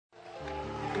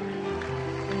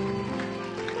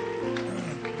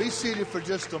seated for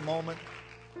just a moment.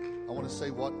 I want to say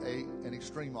what an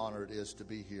extreme honor it is to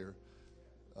be here.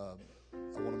 I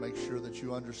want to make sure that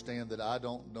you understand that I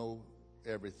don't know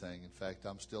everything. In fact,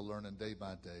 I'm still learning day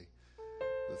by day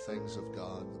the things of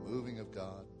God, the moving of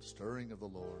God, the stirring of the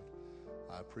Lord.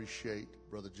 I appreciate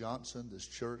Brother Johnson, this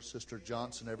church, Sister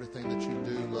Johnson, everything that you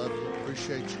do. Love you.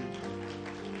 Appreciate you.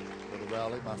 Brother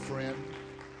Rowley, my friend,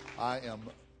 I am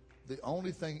the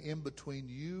only thing in between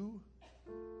you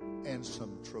and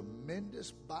some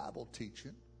tremendous Bible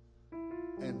teaching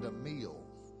and a meal.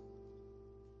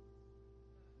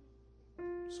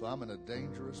 So I'm in a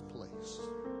dangerous place.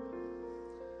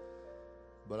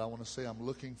 But I want to say I'm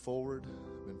looking forward.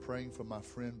 I've been praying for my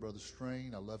friend, Brother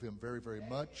Strain. I love him very, very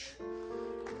much.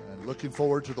 And looking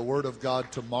forward to the Word of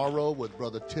God tomorrow with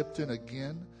Brother Tipton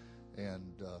again.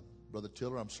 And Brother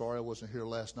Tiller, I'm sorry I wasn't here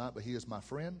last night, but he is my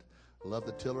friend. I love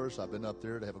the Tillers. I've been up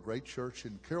there to have a great church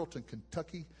in Carrollton,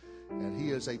 Kentucky. And he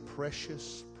is a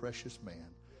precious, precious man.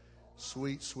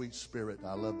 Sweet, sweet spirit.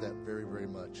 I love that very, very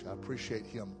much. I appreciate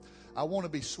him. I want to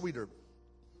be sweeter.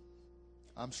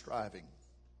 I'm striving.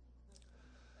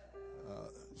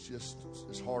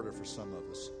 It's harder for some of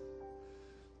us.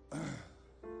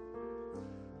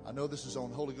 I know this is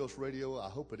on Holy Ghost Radio. I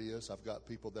hope it is. I've got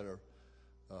people that are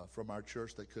from our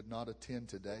church that could not attend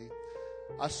today.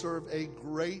 I serve a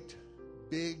great,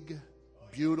 big,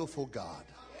 beautiful God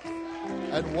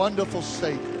and wonderful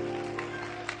Savior.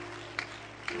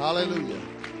 Hallelujah.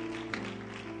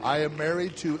 I am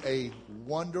married to a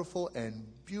wonderful and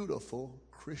beautiful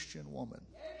Christian woman.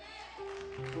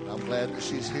 And I'm glad that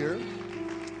she's here.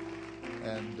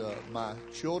 And my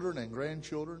children and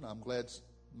grandchildren, I'm glad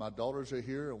my daughters are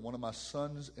here, and one of my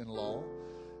sons-in-law,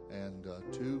 and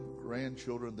two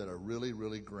grandchildren that are really,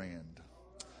 really grand.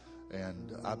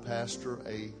 And I pastor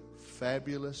a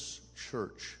fabulous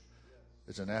church.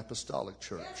 It's an apostolic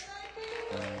church.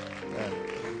 And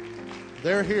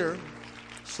they're here,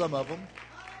 some of them,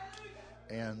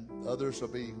 and others will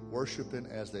be worshiping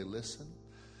as they listen.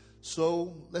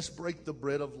 So let's break the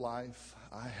bread of life.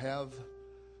 I have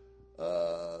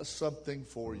something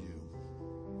for you.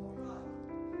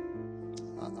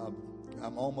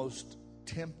 I'm almost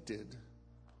tempted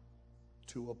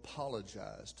to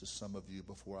apologize to some of you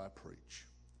before I preach,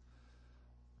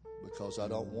 because I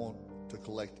don't want to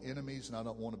collect enemies and I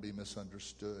don't want to be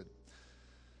misunderstood.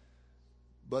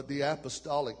 But the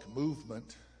apostolic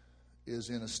movement is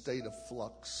in a state of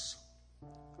flux.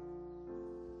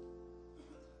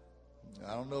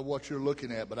 I don't know what you're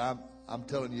looking at, but I'm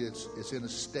telling you, it's in a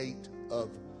state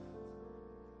of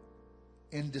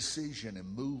indecision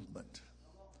and movement.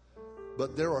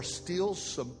 But there are still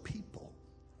some people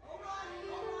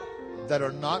that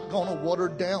are not going to water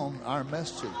down our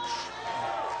message.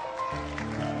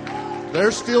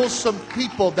 There's still some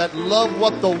people that love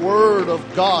what the Word of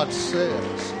God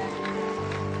says.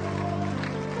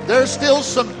 There's still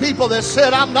some people that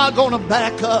said, I'm not going to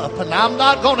back up, and I'm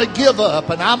not going to give up,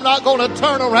 and I'm not going to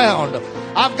turn around.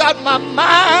 I've got my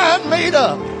mind made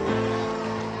up.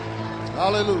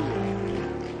 Hallelujah.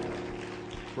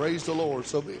 Praise the Lord.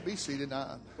 So be seated.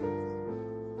 I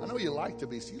know you like to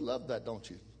be seated. You love that, don't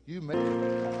you? You may.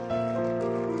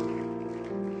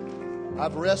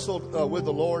 I've wrestled with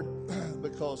the Lord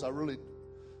because I really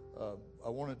I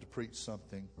wanted to preach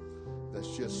something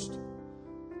that's just,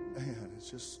 man, it's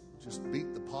just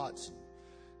beat the pots,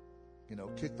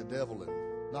 kick the devil and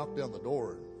knock down the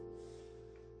door.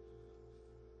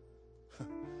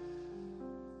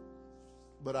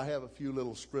 But I have a few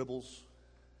little scribbles,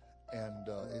 and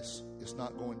it's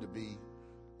not going to be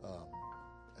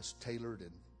as tailored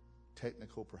and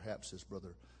technical perhaps as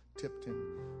Brother Tipton,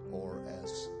 or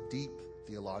as deep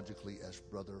theologically as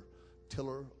Brother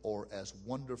Tiller, or as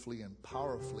wonderfully and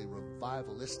powerfully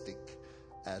revivalistic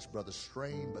as Brother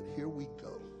Strain. But here we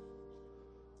go.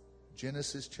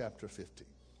 Genesis chapter 15.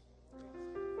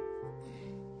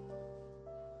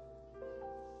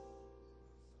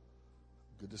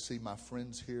 Good to see my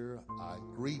friends here. I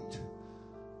greet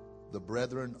the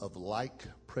brethren of like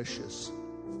precious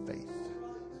faith.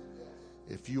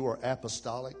 If you are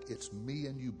apostolic, it's me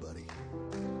and you, buddy.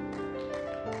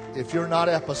 If you're not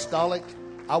apostolic,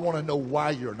 I want to know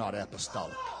why you're not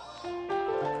apostolic.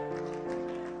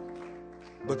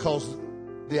 Because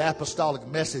the apostolic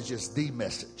message is the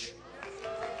message.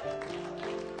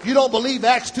 If you don't believe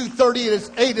Acts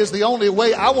 2:38 is the only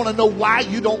way, I want to know why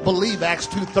you don't believe Acts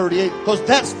 2:38, because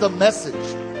that's the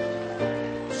message.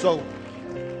 So,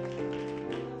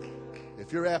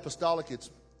 if you're apostolic,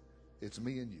 it's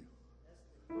me and you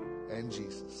and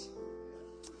Jesus.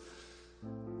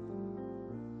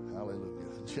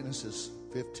 Hallelujah. Genesis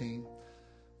 15.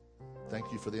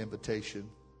 Thank you for the invitation.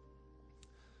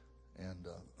 And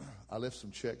I left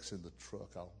some checks in the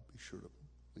truck. I'll be sure to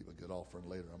leave a good offering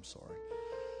later. I'm sorry.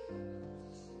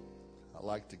 I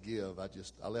like to give.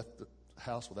 I left the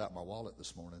house without my wallet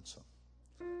this morning, so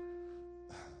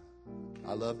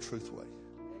I love Truthway.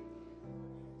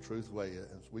 Truthway,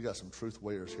 we got some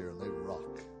Truthwayers here, and they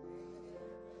rock. I'm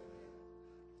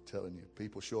telling you,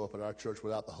 people show up at our church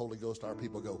without the Holy Ghost. Our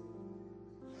people go,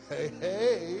 hey,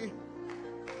 hey,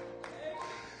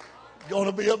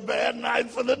 gonna be a bad night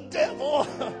for the devil.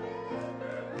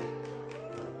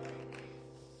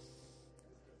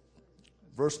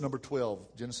 Verse number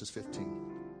 12, Genesis 15.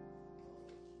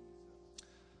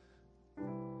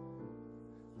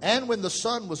 And when the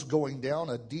sun was going down,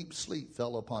 a deep sleep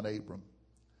fell upon Abram.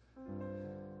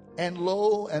 And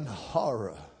lo, and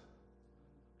horror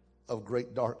of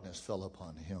great darkness fell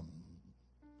upon him.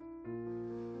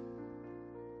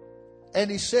 And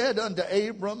he said unto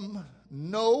Abram,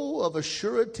 know of a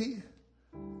surety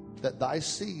that thy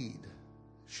seed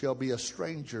shall be a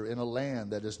stranger in a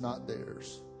land that is not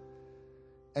theirs,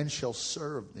 and shall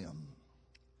serve them.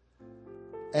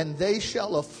 And they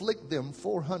shall afflict them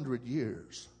 400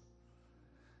 years.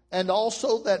 And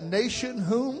also that nation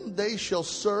whom they shall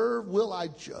serve will I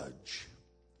judge.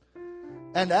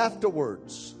 And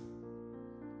afterwards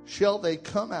shall they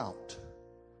come out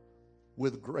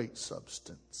with great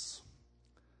substance.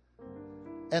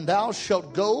 And thou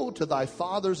shalt go to thy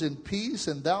fathers in peace,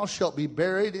 and thou shalt be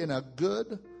buried in a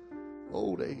good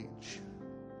old age.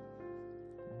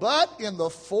 But in the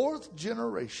fourth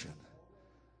generation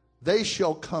they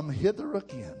shall come hither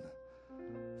again,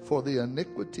 for the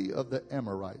iniquity of the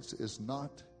Amorites is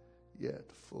not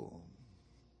yet full.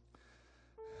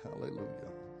 Hallelujah.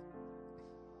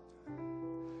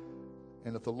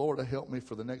 And if the Lord will help me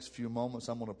for the next few moments,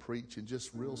 I'm going to preach in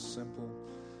just real simple,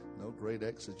 no great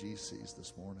exegeses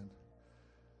this morning.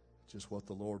 Just what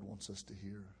the Lord wants us to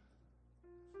hear.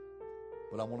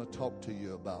 But I want to talk to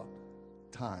you about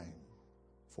time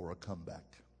for a comeback.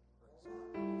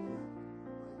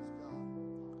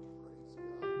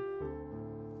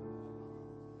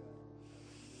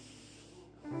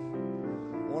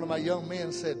 One of my young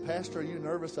men said, Pastor, are you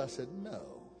nervous? I said, no.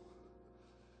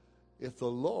 If the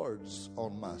Lord's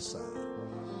on my side.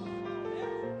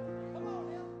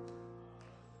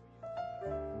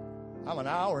 I'm an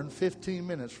hour and 15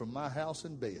 minutes from my house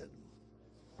in bed.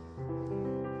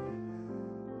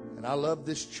 And I love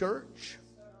this church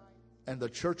and the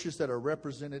churches that are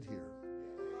represented here.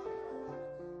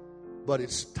 But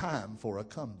it's time for a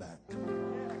comeback.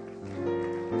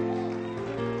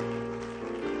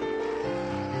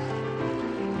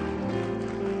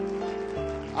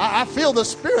 I feel the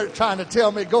Spirit trying to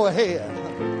tell me, go ahead.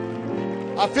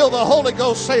 I feel the Holy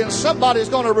Ghost saying somebody's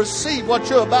going to receive what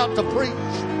you're about to preach.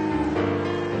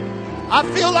 I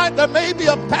feel like there may be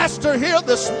a pastor here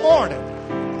this morning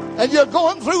and you're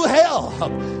going through hell.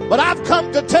 But I've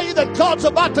come to tell you that God's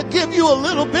about to give you a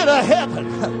little bit of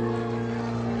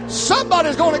heaven.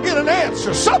 Somebody's going to get an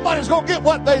answer. Somebody's going to get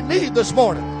what they need this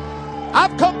morning.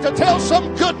 I've come to tell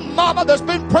some good mama that's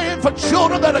been praying for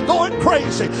children that are going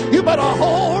crazy, you better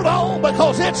hold on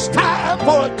because it's time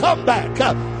for a comeback.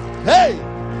 Hey.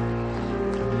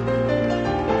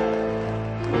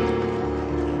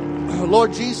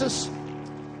 Lord Jesus,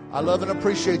 I love and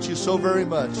appreciate you so very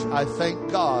much. I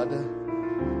thank God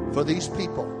for these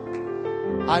people.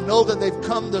 I know that they've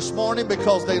come this morning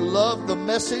because they love the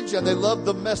message and they love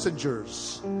the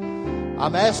messengers.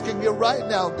 I'm asking you right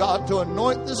now, God, to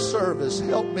anoint this service.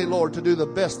 Help me, Lord, to do the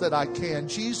best that I can.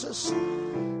 Jesus,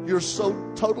 you're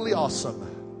so totally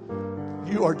awesome.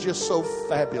 You are just so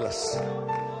fabulous.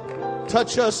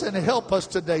 Touch us and help us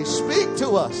today. Speak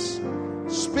to us.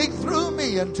 Speak through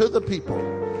me and to the people.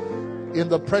 In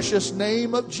the precious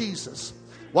name of Jesus.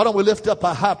 Why don't we lift up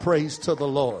a high praise to the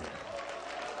Lord?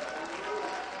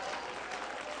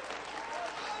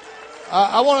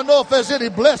 I want to know if there's any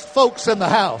blessed folks in the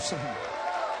house.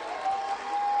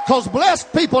 Because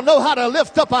blessed people know how to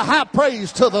lift up a high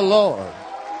praise to the Lord.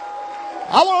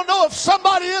 I want to know if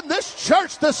somebody in this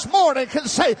church this morning can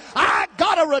say, I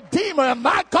got a Redeemer and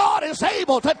my God is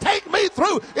able to take me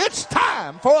through. It's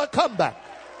time for a comeback.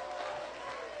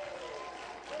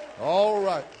 All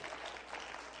right.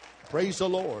 Praise the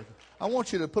Lord. I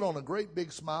want you to put on a great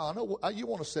big smile. I know you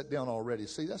want to sit down already.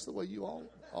 See, that's the way you all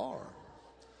are.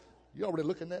 You're already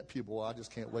looking at pew, boy. I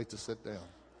just can't wait to sit down.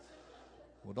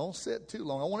 Well, don't sit too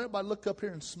long. I want everybody to look up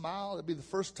here and smile. It'll be the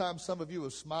first time some of you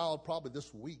have smiled probably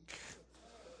this week.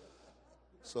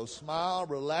 So smile,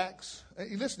 relax.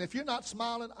 And listen, if you're not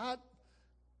smiling, I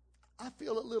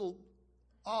feel a little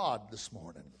odd this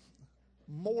morning.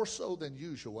 More so than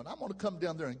usual. And I'm going to come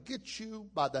down there and get you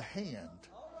by the hand.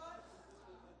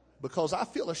 because I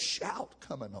feel a shout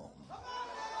coming on.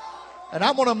 And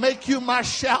I'm going to make you my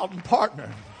shouting partner.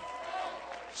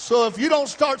 So if you don't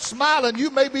start smiling, you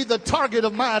may be the target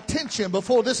of my attention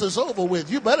before this is over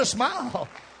with. You better smile.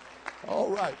 All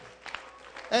right.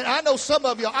 And I know some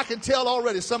of you, I can tell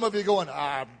already, some of you going,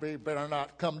 better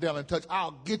not come down and touch.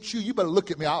 I'll get you. You better look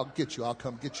at me. I'll get you. I'll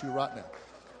come get you right now.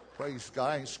 Praise God.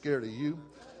 I ain't scared of you.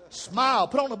 Smile.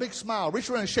 Put on a big smile. Reach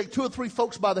around and shake 2 or 3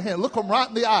 folks by the hand. Look them right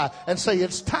in the eye and say,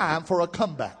 it's time for a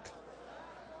comeback.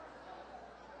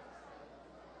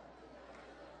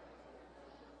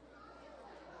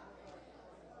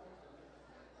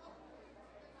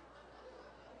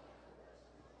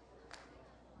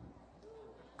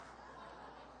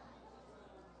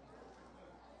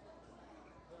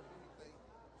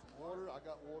 I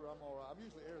got water. I'm all right. I'm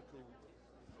usually air cooled.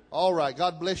 All right.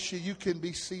 God bless you. You can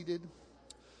be seated.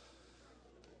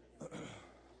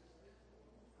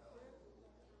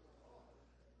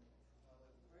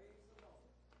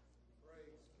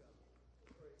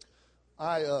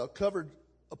 I covered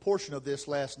a portion of this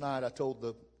last night. I told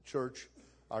the church,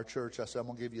 our church, I said, I'm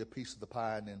going to give you a piece of the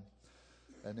pie,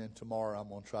 and then tomorrow I'm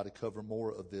going to try to cover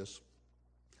more of this.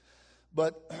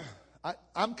 But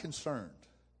I'm concerned.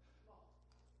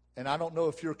 And I don't know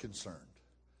if you're concerned,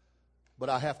 but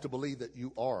I have to believe that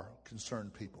you are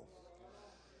concerned people.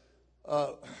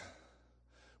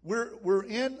 We're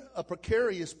in a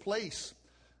precarious place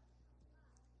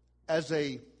as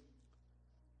a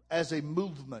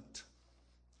movement,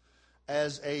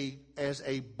 as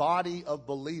a body of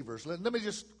believers. Let me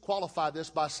just qualify this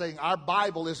by saying our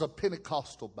Bible is a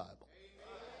Pentecostal Bible.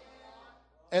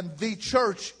 And the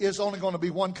church is only going to be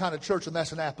one kind of church, and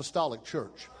that's an apostolic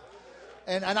church.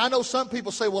 And I know some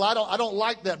people say, well, I don't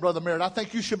like that, Brother Merritt. I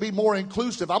think you should be more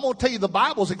inclusive. I'm going to tell you the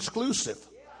Bible's exclusive.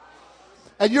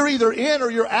 And you're either in or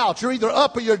you're out. You're either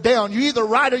up or you're down. You're either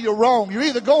right or you're wrong. You're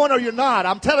either going or you're not.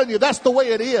 I'm telling you, that's the way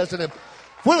it is. And if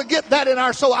we'll get that in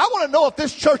our soul. I want to know if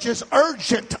this church is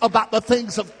urgent about the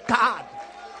things of God.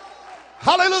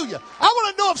 Hallelujah. I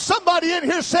want to know if somebody in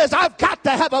here says, I've got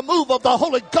to have a move of the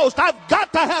Holy Ghost. I've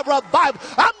got to have revival.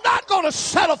 I'm not going to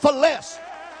settle for less.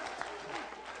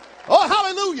 Oh,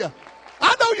 hallelujah.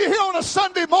 I know you're here on a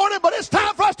Sunday morning, but it's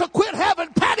time for us to quit having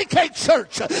patty cake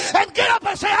church and get up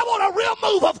and say, I want a real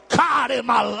move of God in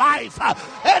my life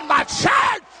and my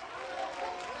church.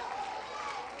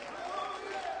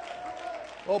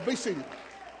 Oh, be seated.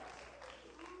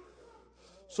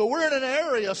 So we're in an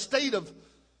area, a state of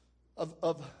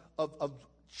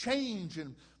change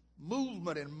and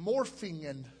movement and morphing.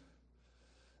 And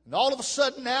all of a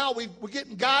sudden now we're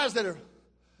getting guys that are,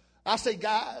 I say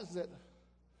guys that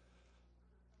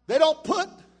they don't put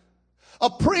a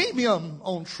premium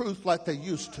on truth like they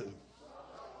used to.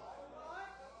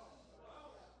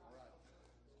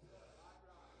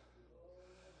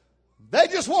 They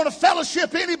just want to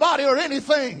fellowship anybody or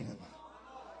anything.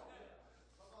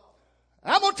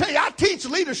 I'm going to tell you, I teach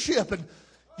leadership, and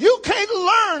you can't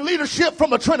learn leadership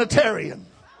from a Trinitarian.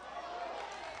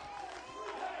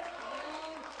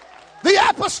 The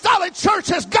apostolic church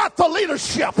has got the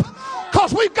leadership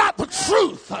because we've got the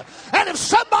truth. And if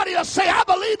somebody will say, I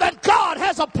believe that God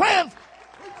has a plan.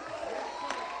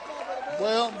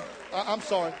 Well, I'm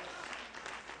sorry.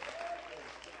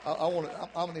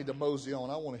 I need to mosey on.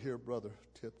 I want to hear Brother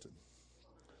Tipton.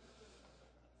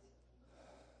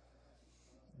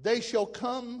 They shall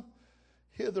come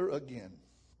hither again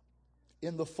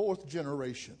in the 4th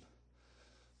generation.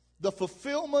 The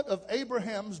fulfillment of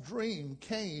Abraham's dream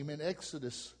came in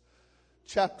Exodus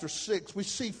chapter 6. We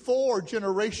see 4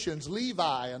 generations,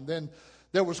 Levi, and then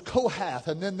there was Kohath,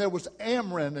 and then there was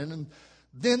Amram, and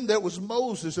then there was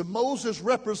Moses. And Moses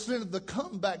represented the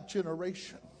comeback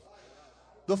generation,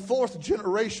 the 4th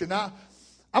generation. Now,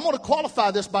 I'm going to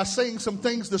qualify this by saying some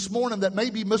things this morning that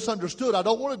may be misunderstood. I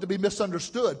don't want it to be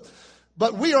misunderstood.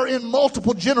 But we are in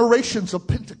multiple generations of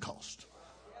Pentecost.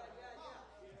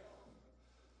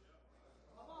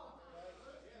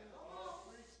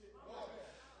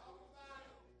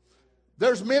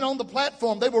 There's men on the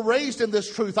platform. They were raised in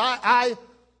this truth. I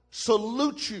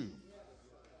salute you.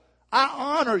 I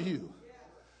honor you.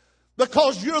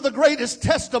 Because you're the greatest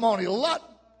testimony. A lot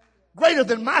greater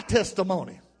than my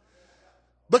testimony.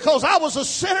 Because I was a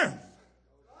sinner.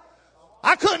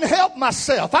 I couldn't help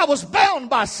myself. I was bound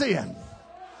by sin.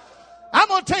 I'm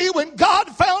going to tell you, when God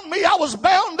found me, I was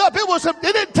bound up. It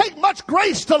didn't take much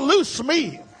grace to loose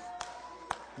me.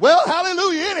 Well,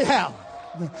 hallelujah, anyhow.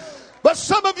 But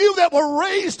some of you that were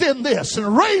raised in this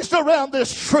and raised around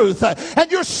this truth,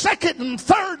 and you're 2nd and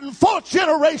 3rd and 4th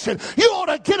generation, you ought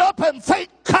to get up and thank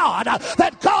God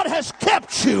that God has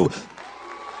kept you.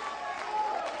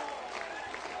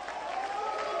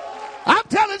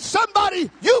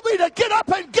 somebody, you need to get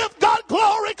up and give God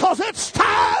glory, because it's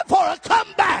time for a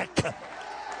comeback.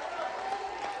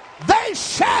 They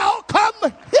shall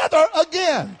come hither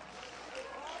again.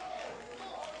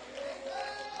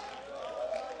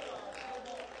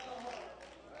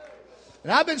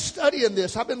 And I've been studying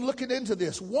this. I've been looking into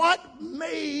this. What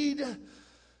made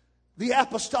the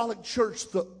apostolic church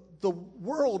the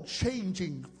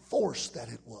world-changing force that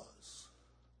it was?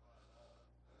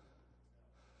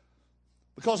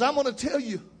 Because I'm going to tell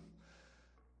you,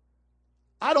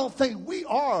 I don't think we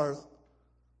are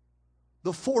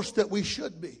the force that we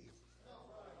should be.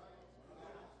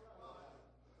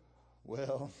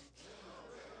 Well,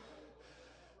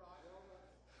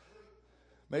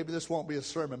 maybe this won't be a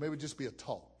sermon. Maybe just be a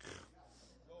talk.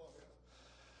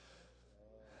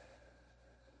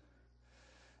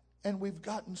 And we've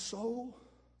gotten so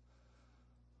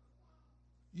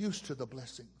used to the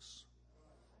blessings.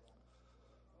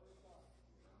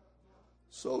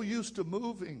 So used to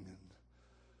moving and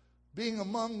being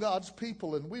among God's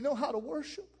people. And we know how to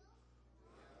worship.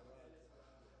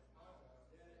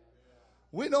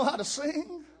 We know how to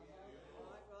sing.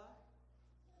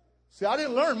 See, I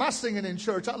didn't learn my singing in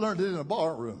church. I learned it in a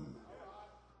bar room.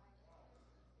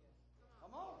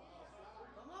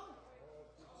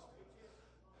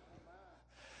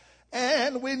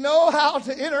 And we know how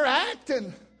to interact,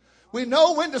 and we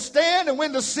know when to stand and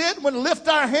when to sit, and when to lift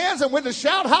our hands and when to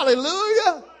shout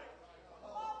hallelujah.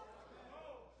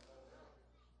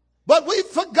 But we've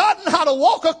forgotten how to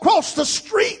walk across the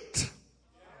street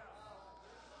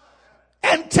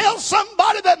and tell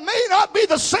somebody that may not be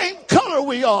the same color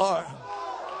we are,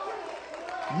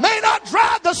 may not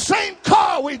drive the same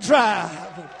car we drive,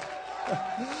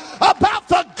 about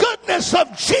the goodness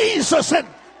of Jesus. And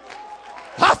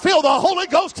I feel the Holy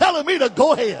Ghost telling me to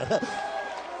go ahead.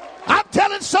 I'm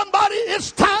telling somebody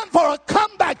it's time for a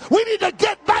comeback. We need to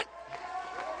get back.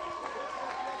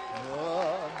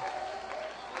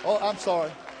 Oh, I'm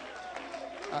sorry.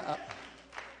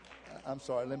 I'm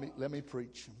sorry. Let me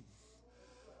preach.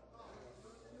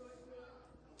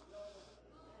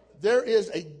 There is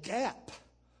a gap.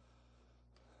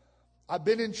 I've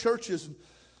been in churches.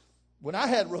 When I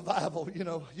had revival,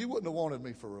 you wouldn't have wanted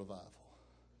me for revival.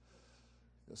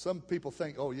 Some people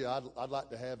think, oh, yeah, I'd like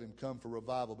to have him come for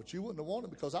revival. But you wouldn't have wanted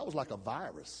him because I was like a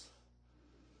virus.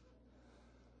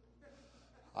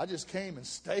 I just came and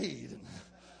stayed.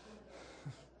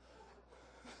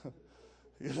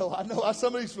 I know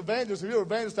some of these evangelists, if you're an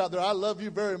evangelist out there, I love you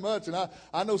very much. And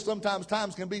I know sometimes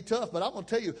times can be tough. But I'm going to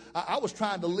tell you, I was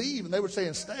trying to leave and they were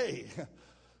saying stay.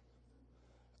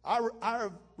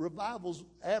 Our revivals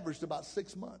averaged about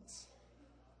 6 months.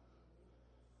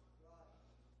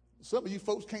 Some of you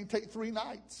folks can't take 3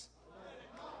 nights.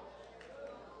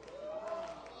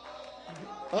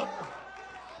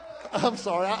 I'm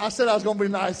sorry. I said I was going to be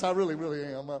nice. I really, really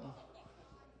am.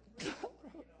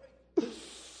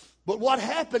 But what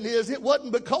happened is it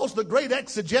wasn't because the great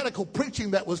exegetical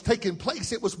preaching that was taking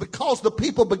place. It was because the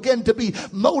people began to be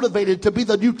motivated to be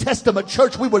the New Testament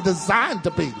church we were designed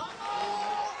to be.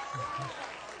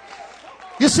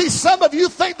 You see, some of you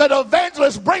think that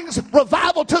evangelist brings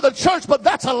revival to the church, but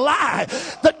that's a lie.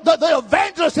 The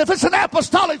evangelist, if it's an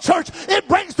apostolic church, it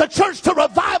brings the church to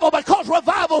revival because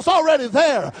revival's already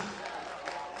there.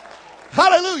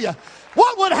 Hallelujah.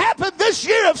 What would happen this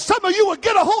year if some of you would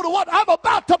get a hold of what I'm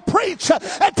about to preach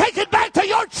and take it back to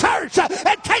your church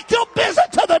and take your business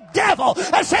to the devil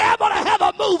and say, I'm going to have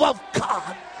a move of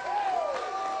God.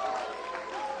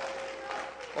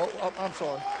 Oh, I'm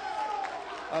sorry.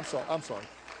 I'm sorry.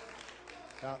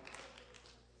 Now,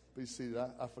 be seated.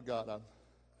 I forgot.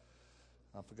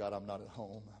 I forgot I'm not at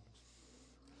home.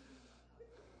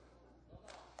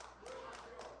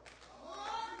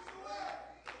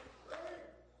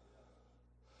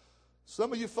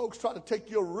 Some of you folks try to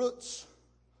take your roots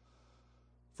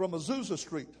from Azusa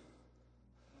Street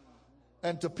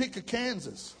and Topeka,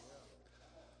 Kansas,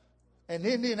 and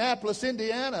Indianapolis,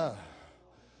 Indiana,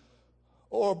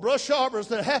 or brush arbors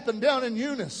that happen down in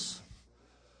Eunice.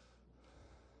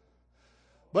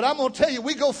 But I'm going to tell you,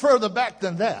 we go further back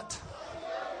than that.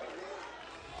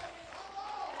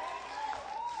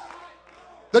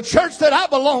 The church that I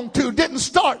belong to didn't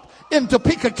start in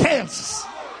Topeka, Kansas.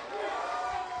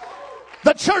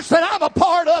 The church that I'm a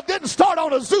part of didn't start on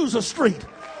Azusa Street.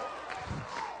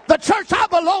 The church I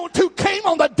belong to came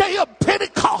on the day of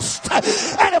Pentecost.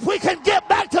 And if we can get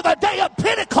back to the day of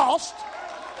Pentecost,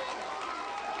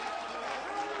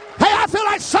 hey, I feel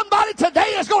like somebody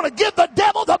today is going to give the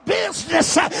devil the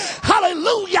business.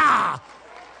 Hallelujah.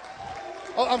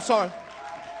 Oh, I'm sorry.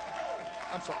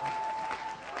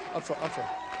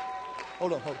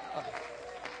 Hold on.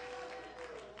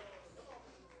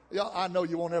 Yeah, I know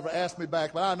you won't ever ask me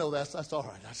back, but I know that's all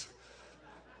right.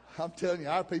 I'm telling you,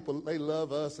 our people, they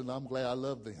love us, and I'm glad I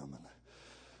love them.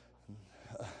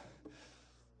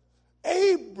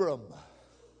 Abram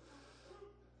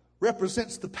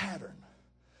represents the pattern.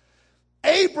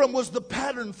 Abram was the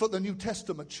pattern for the New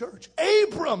Testament church.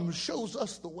 Abram shows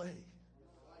us the way.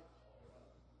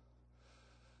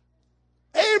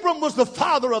 Abram was the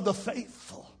father of the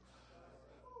faithful.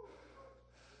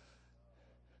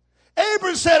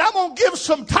 Abram said, I'm going to give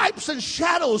some types and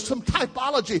shadows, some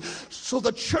typology, so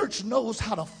the church knows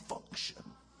how to function.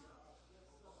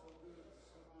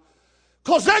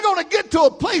 Because they're going to get to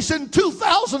a place in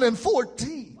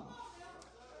 2014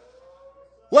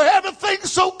 where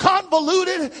everything's so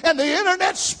convoluted and the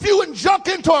internet's spewing junk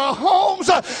into our homes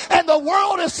and the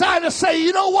world is trying to say,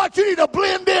 you know what, you need to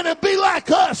blend in and be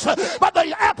like us. But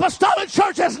the apostolic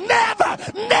church is never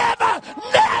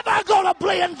going to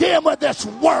blend in with this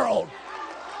world.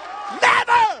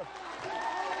 Never.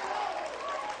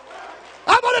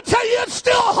 I'm going to tell you, it's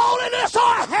still holiness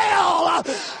or hell.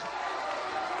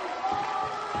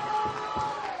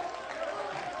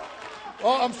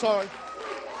 Oh, I'm sorry.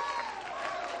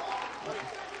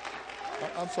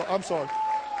 I'm sorry.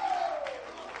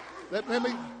 Let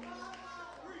me.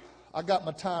 I got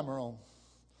my timer on.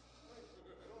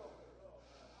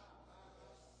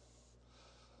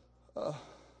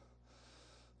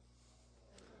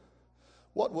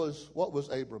 What was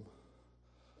Abram?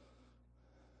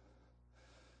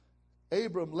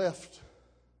 Abram left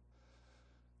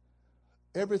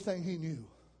everything he knew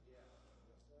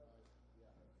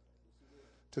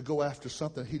to go after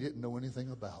something he didn't know anything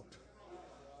about.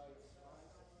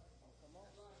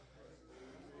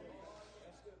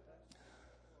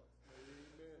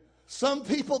 Some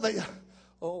people,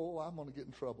 I'm going to get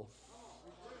in trouble.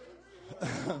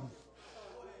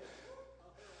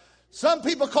 Some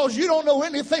people, because you don't know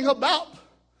anything about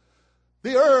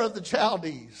the Ur of the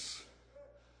Chaldees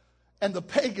and the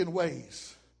pagan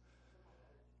ways,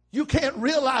 you can't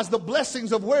realize the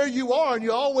blessings of where you are, and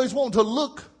you always want to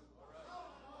look.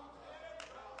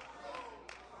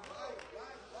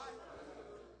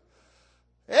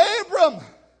 Abram,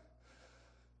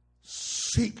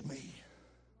 seek me.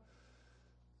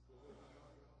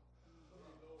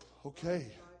 Okay.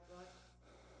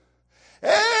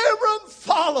 Abram,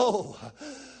 follow.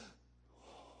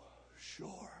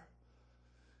 Sure.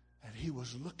 And he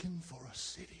was looking for a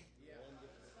city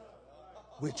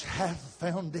which hath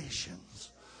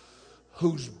foundations,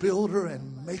 whose builder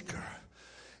and maker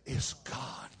is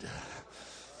God.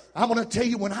 I'm going to tell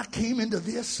you, when I came into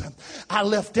this, I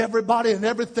left everybody and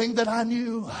everything that I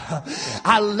knew.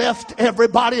 I left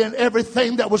everybody and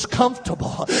everything that was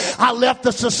comfortable. I left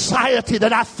the society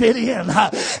that I fit in.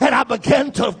 And I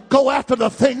began to go after the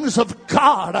things of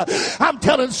God. I'm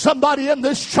telling somebody in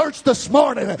this church this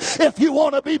morning, if you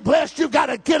want to be blessed, you got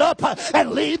to get up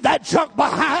and leave that junk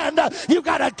behind. You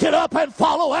got to get up and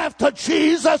follow after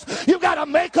Jesus. You got to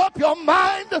make up your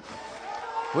mind.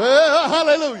 Well,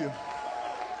 hallelujah.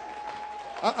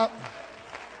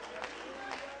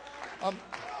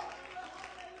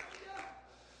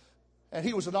 And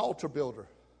he was an altar builder.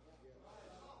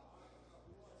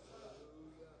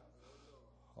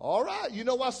 All right. You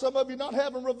know why some of you not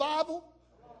having revival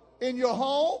in your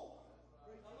home?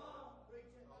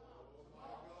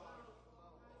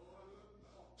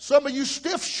 Some of you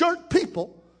stiff shirt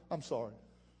people. I'm sorry.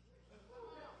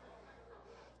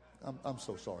 I'm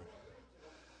so sorry.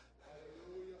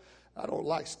 I don't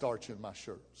like starch in my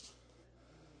shirts.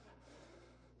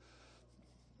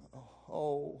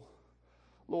 Oh,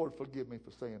 Lord, forgive me for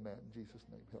saying that. In Jesus'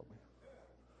 name, help me.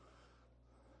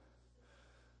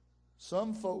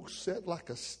 Some folks sit like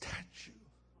a statue.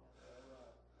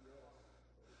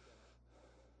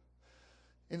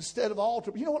 Instead of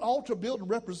altar, you know what altar building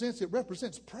represents? It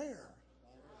represents prayer.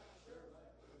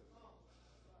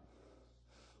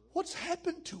 What's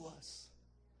happened to us?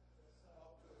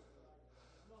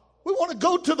 We want to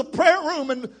go to the prayer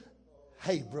room and,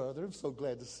 hey, brother, I'm so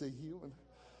glad to see you. And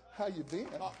how you been?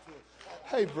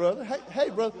 Hey, brother.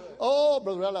 Hey, brother. Oh,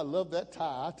 brother, I love that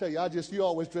tie. I tell you, you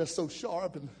always dress so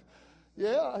sharp. And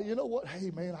yeah, you know what?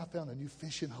 Hey, man, I found a new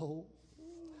fishing hole.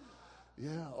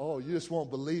 Yeah. Oh, you just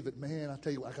won't believe it, man. I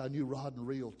tell you, I got a new rod and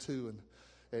reel too, and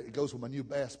it goes with my new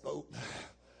bass boat.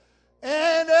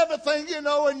 And everything,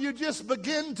 and you just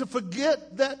begin to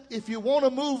forget that if you want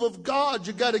a move of God,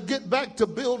 you got to get back to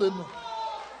building.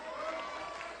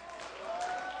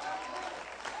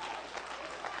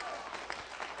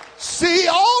 See,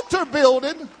 altar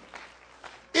building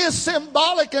is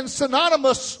symbolic and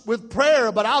synonymous with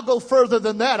prayer, but I'll go further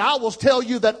than that. I will tell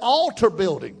you that altar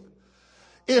building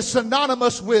is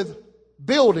synonymous with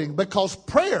building, because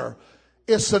prayer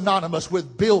is synonymous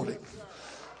with building.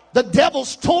 The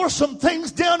devil's tore some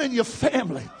things down in your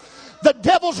family. The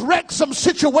devil's wrecked some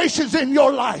situations in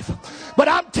your life. But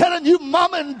I'm telling you,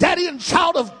 mama and daddy and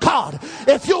child of God,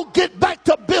 if you'll get back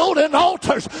to building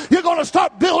altars, you're going to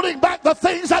start building back the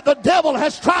things that the devil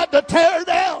has tried to tear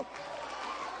down.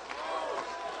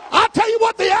 I'll tell you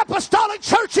what the apostolic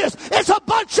church is. It's a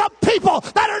bunch of people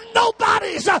that are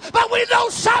nobodies, but we know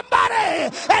somebody,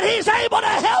 and he's able to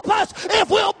help us if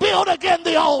we'll build again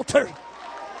the altar.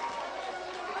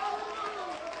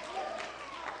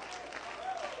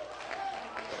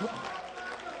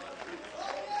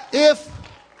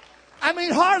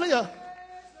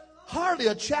 Hardly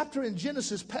a chapter in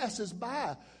Genesis passes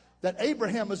by that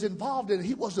Abraham was involved in.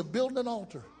 He wasn't building an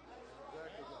altar.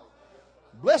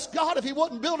 Bless God, if he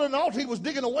wasn't building an altar, he was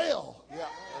digging a well. Yeah,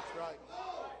 that's right.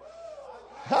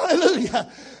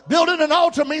 Hallelujah. Building an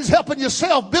altar means helping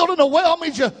yourself. Building a well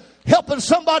means you're helping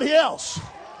somebody else.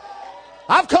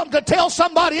 I've come to tell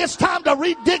somebody it's time to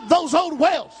redig those old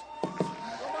wells.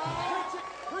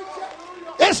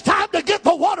 It's time to get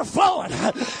the water flowing.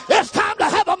 It's time to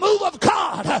have a move of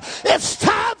God. It's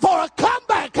time for a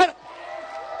comeback.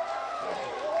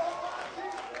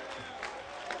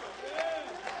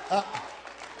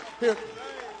 Here.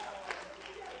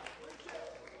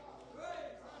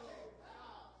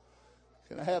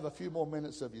 Can I have a few more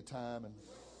minutes of your time? And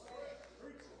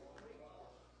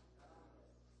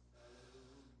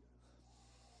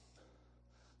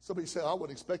somebody said, I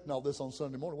wasn't expecting all this on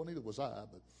Sunday morning. Well, neither was I,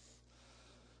 but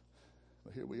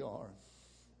here we are.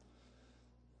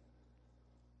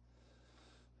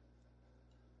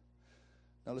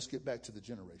 Now let's get back to the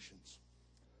generations.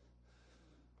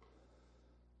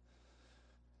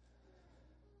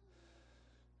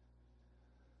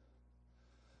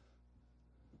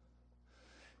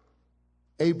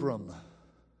 Abraham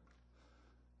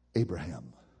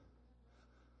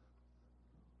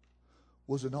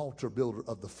was an altar builder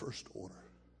of the first order.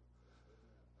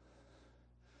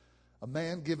 A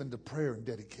man given to prayer and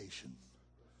dedication.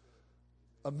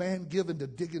 A man given to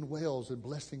digging wells and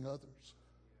blessing others.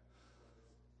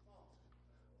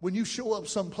 When you show up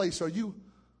someplace, are you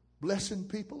blessing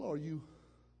people?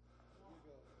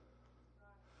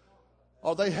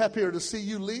 Are they happier to see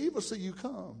you leave or see you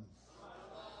come?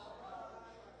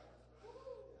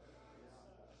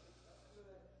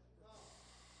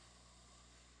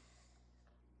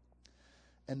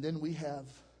 And then we have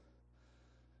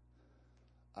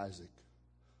Isaac.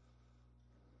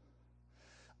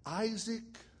 Isaac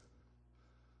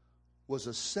was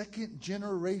a second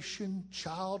generation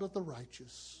child of the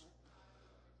righteous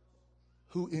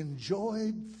who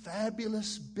enjoyed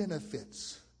fabulous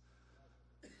benefits,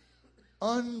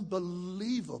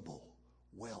 unbelievable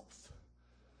wealth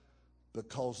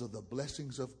because of the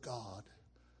blessings of God,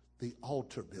 the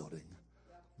altar building,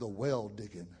 the well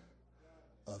digging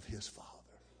of his father.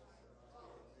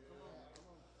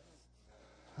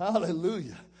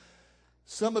 Hallelujah.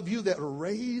 Some of you that are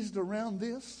raised around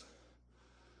this,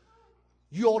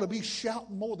 you ought to be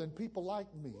shouting more than people like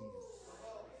me.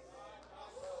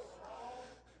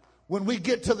 When we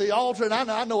get to the altar, and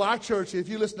I know our church, if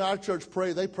you listen to our church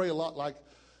pray, they pray a lot like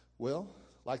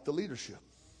the leadership.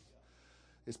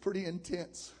 It's pretty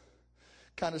intense.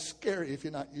 Kind of scary if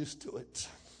you're not used to it.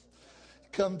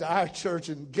 Come to our church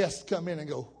and guests come in and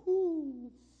go,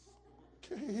 ooh,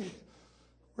 okay.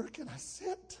 Where can I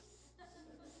sit?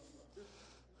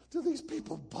 Do these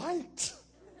people bite?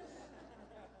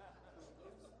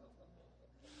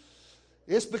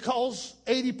 It's because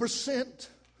 80%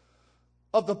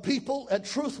 of the people at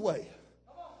Truthway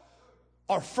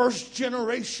are first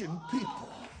generation people.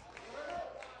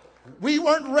 We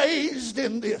weren't raised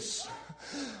in this.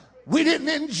 We didn't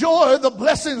enjoy the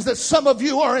blessings that some of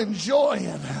you are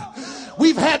enjoying.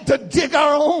 We've had to dig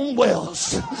our own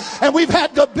wells, and we've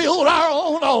had to build our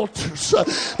own altars.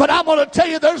 But I'm going to tell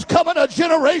you, there's coming a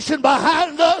generation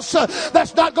behind us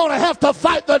that's not going to have to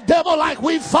fight the devil like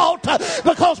we fought,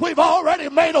 because we've already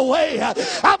made a way.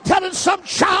 I'm telling some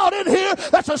child in here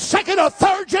that's a second or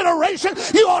third generation,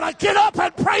 you ought to get up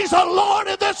and praise the Lord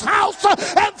in this house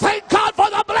and thank God for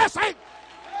the blessing.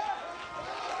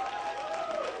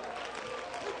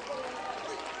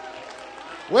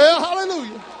 Well,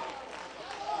 hallelujah.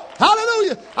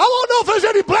 Hallelujah. I want to know if there's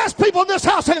any blessed people in this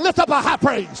house that can lift up a high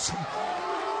praise.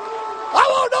 I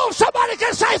want to know if somebody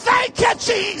can say, thank you,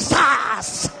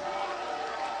 Jesus.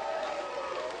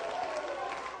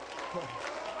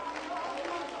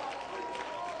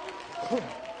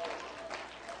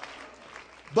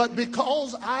 But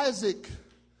because Isaac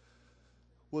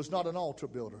was not an altar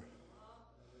builder,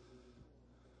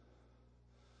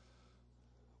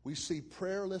 we see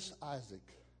prayerless Isaac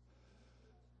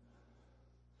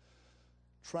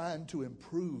trying to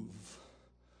improve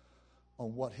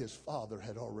on what his father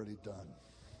had already done.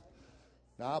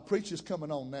 Now, our preach is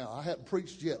coming on now. I haven't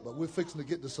preached yet, but we're fixing to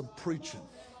get to some preaching.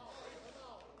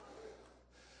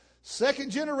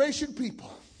 Second generation people.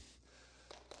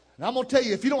 And I'm going to tell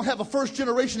you, if you don't have a first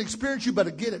generation experience, you better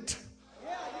get it.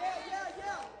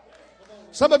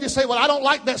 Some of you say, well, I don't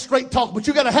like that straight talk, but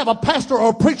you got to have a pastor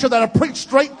or a preacher that'll preach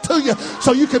straight to you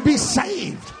so you can be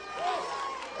saved.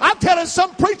 I'm telling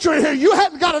some preacher in here, you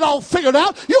haven't got it all figured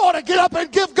out. You ought to get up and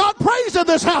give God praise in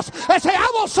this house and say, I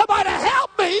want somebody to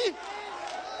help me.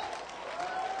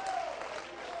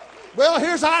 Well,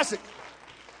 here's Isaac.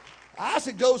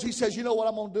 Isaac goes, he says, you know what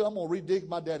I'm going to do? I'm going to redig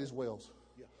my daddy's wells.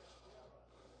 Yeah,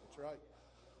 that's right.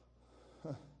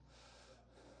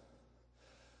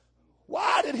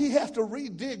 Why did he have to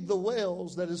redig the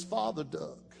wells that his father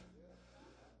dug?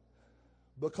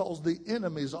 Because the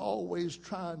enemy's always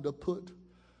trying to put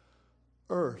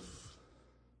earth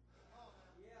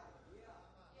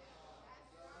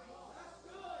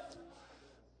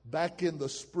back in the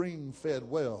spring-fed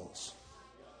wells.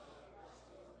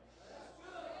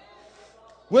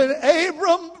 When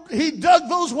Abram, he dug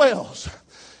those wells,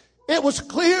 it was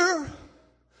clear,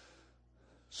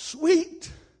 sweet,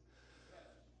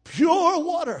 pure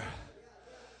water.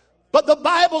 But the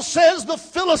Bible says the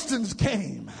Philistines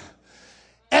came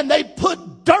and they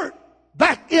put dirt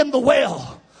back in the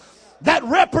well that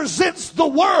represents the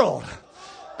world.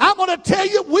 I'm going to tell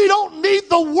you, we don't need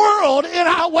the world in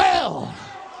our well.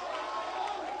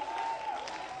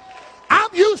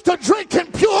 I'm used to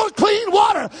drinking pure, clean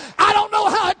water. I don't know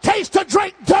how it tastes to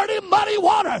drink dirty, muddy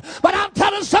water. But I'm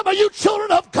telling some of you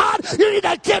children of God, you need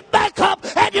to get back up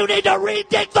and you need to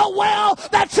redig the well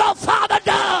that your father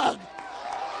dug.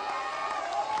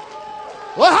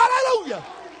 Well, hallelujah.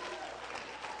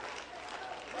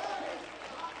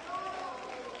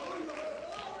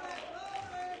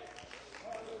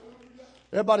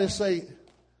 Everybody say,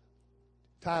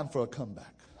 time for a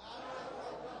comeback.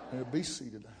 Here, be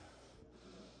seated.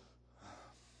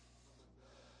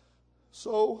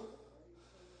 So,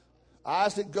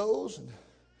 Isaac goes, and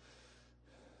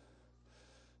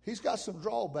he's got some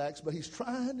drawbacks, but he's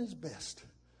trying his best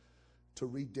to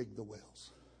redig the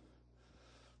wells.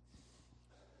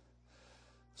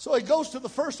 So he goes to the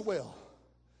first well.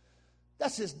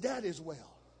 That's his daddy's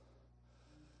well.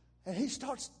 And he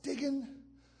starts digging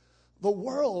the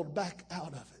world back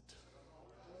out of it.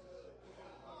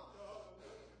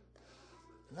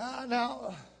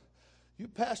 Now, you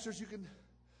pastors, you can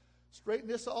straighten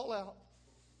this all out.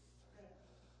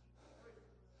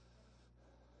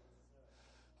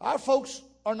 Our folks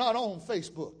are not on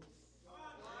Facebook.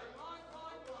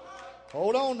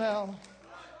 Hold on now.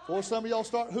 Before some of y'all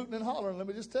start hooting and hollering, let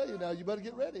me just tell you now, you better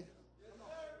get ready.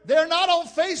 They're not on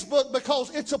Facebook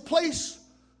because it's a place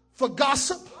for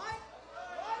gossip.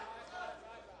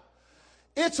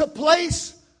 It's a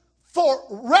place for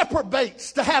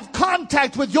reprobates to have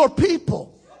contact with your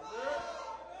people.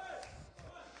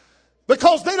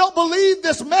 Because they don't believe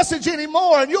this message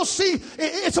anymore. And you'll see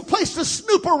it's a place to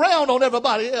snoop around on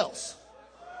everybody else.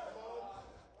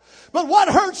 But what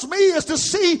hurts me is to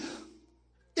see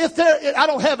if I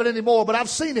don't have it anymore, but I've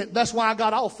seen it. That's why I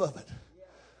got off of it.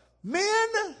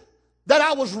 Men that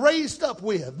I was raised up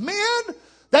with. Men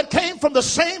that came from the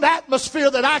same atmosphere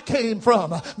that I came from.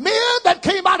 Men that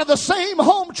came out of the same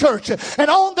home church. And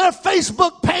on their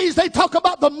Facebook page, they talk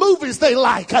about the movies they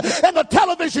like and the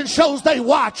television shows they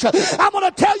watch. I'm going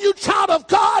to tell you, child of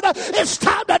God, it's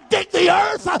time to dig the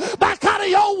earth back out of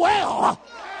your well.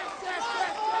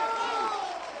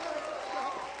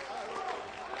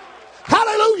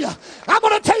 Hallelujah. I'm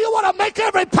going to tell you what will make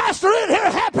every pastor in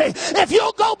here happy. If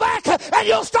you'll go back and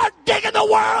you'll start digging the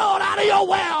world out of your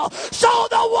well so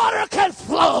the water can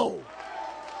flow.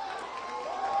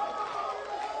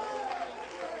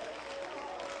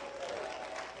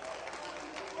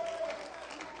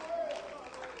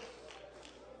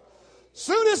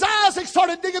 Soon as Isaac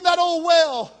started digging that old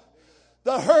well,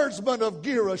 the herdsman of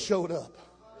Gerar showed up.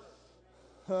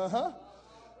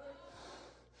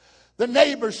 The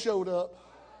neighbors showed up.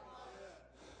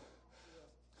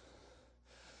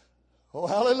 Oh,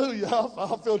 hallelujah.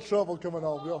 I feel trouble coming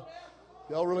on.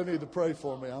 Y'all really need to pray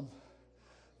for me. I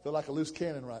feel like a loose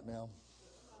cannon right now.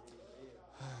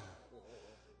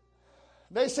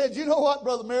 They said, you know what,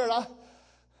 Brother Merritt?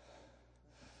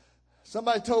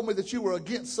 Somebody told me that you were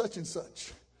against such and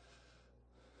such.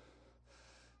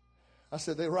 I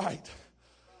said, they're right.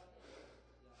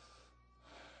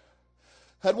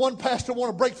 Had one pastor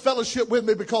want to break fellowship with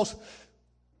me because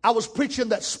I was preaching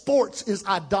that sports is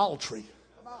idolatry.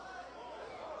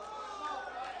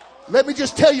 Let me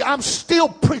just tell you, I'm still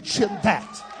preaching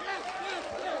that.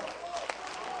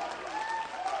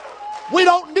 We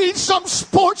don't need some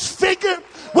sports figure.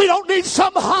 We don't need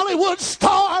some Hollywood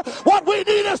star. What we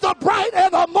need is the bright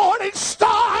and the morning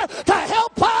star to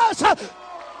help us.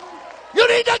 You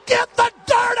need to get the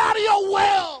dirt out of your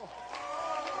well.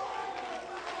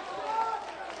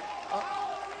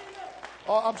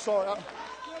 I'm sorry.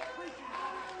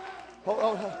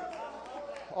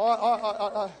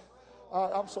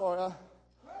 I'm sorry.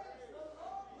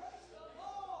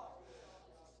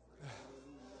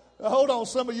 Hold on.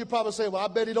 Some of you probably say, well, I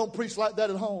bet he don't preach like that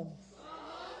at home.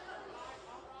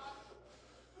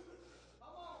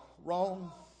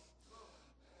 Wrong.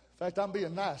 In fact, I'm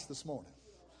being nice this morning.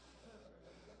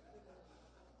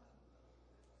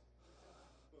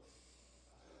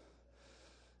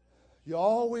 You're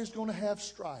always going to have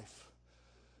strife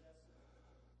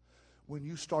when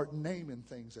you start naming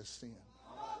things as sin.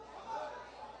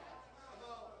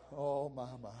 Oh, my.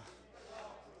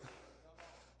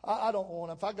 I don't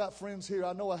want, if I got friends here,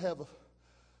 I know I have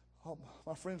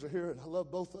my friends are here and I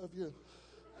love both of you.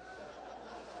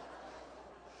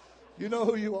 You know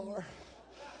who you are.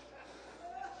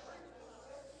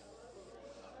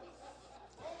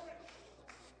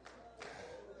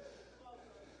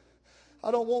 I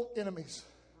don't want enemies.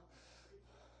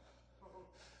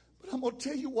 But I'm going to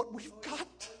tell you what we've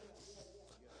got.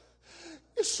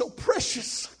 It's so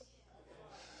precious.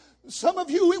 Some of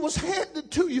you, it was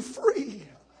handed to you free.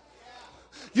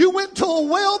 You went to a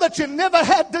well that you never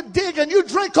had to dig, and you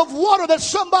drank of water that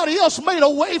somebody else made a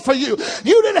way for you.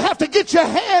 You didn't have to get your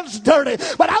hands dirty.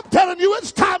 But I'm telling you,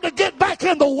 it's time to get back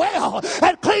in the well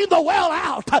and clean the well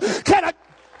out. Can I?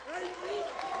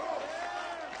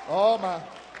 Oh, my.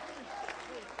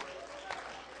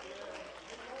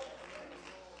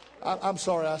 I'm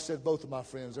sorry I said both of my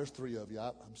friends. There's three of you.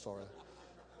 I'm sorry.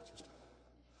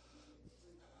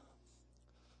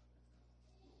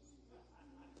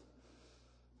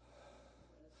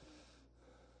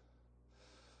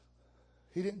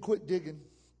 He didn't quit digging.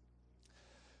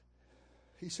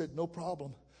 He said, no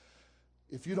problem.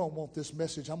 If you don't want this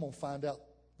message, I'm going to find out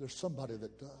there's somebody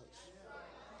that does.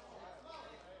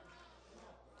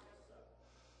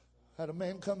 I had a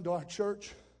man come to our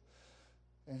church,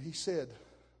 and he said,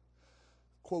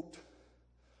 quote,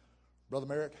 Brother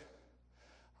Merritt,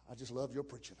 I just love your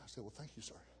preaching. I said, well, thank you,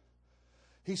 sir.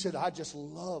 He said, I just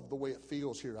love the way it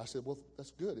feels here. I said, well,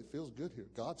 that's good. It feels good here.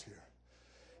 God's here.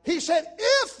 He said,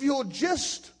 if you'll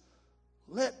just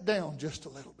let down just a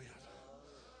little bit.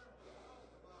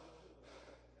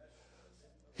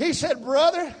 He said,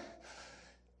 brother,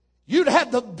 you'd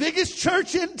have the biggest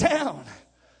church in town.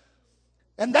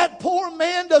 And that poor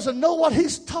man doesn't know what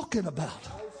he's talking about.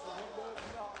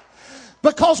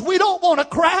 Because we don't want a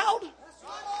crowd.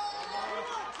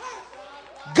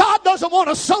 God doesn't want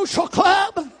a social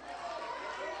club.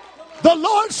 The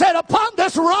Lord said, upon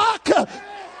this rock,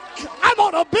 I'm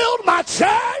going to build my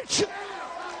church.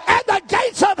 And the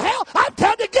gates of hell, I'm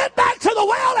telling you, get back to the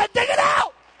well and dig it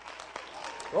out.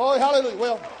 Oh, hallelujah.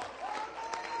 Well,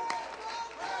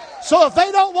 so if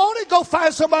they don't want it, go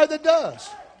find somebody that does.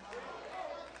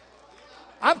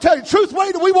 I'm telling you, truth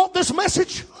way, do we want this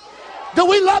message? Do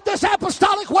we love this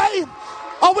apostolic way?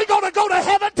 Are we going to go to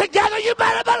heaven together? You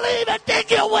better believe it.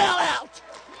 Dig your well out.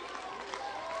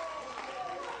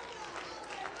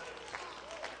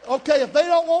 Okay, if they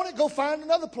don't want it, go find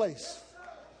another place.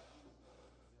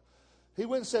 He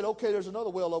went and said, okay, there's another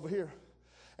well over here.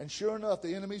 And sure enough,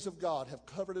 the enemies of God have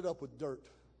covered it up with dirt.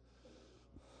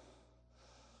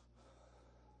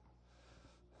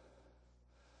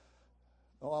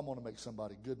 Oh, I'm going to make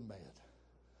somebody good and mad.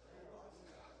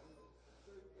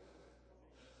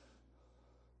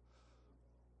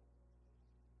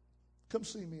 Come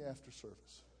see me after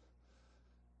service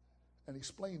and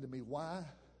explain to me why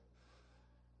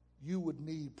you would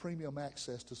need premium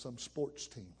access to some sports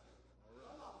team.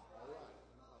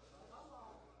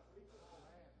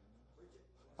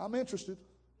 I'm interested.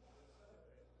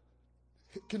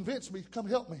 Convince me. Come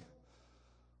help me.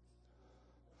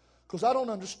 Because I don't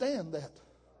understand that.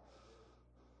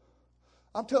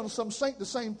 I'm telling some saint the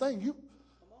same thing.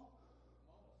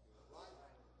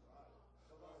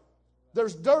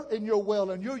 There's dirt in your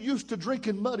well and you're used to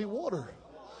drinking muddy water.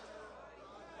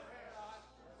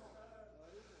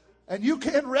 And you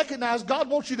can't recognize God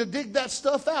wants you to dig that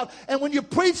stuff out. And when you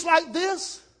preach like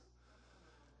this,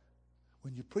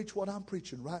 when you preach what I'm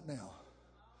preaching right now,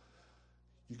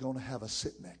 you're going to have a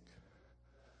sit-neck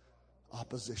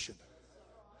opposition.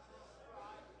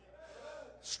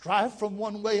 Strife from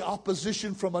one way,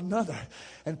 opposition from another.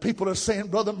 And people are saying,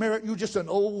 Brother Merritt, you're just an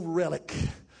old relic.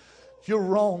 You're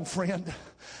wrong, friend.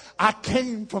 I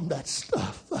came from that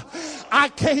stuff. I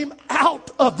came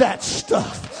out of that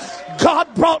stuff.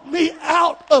 God brought me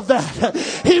out of that.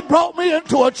 He brought me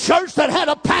into a church that had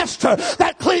a pastor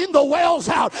that cleaned the wells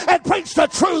out and preached the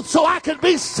truth so I could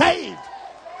be saved.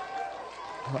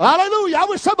 Hallelujah. I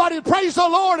wish somebody would praise the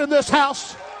Lord in this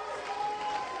house.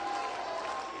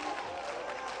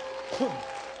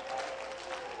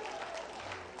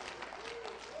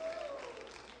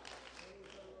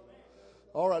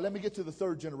 All right, let me get to the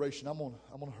third generation. I'm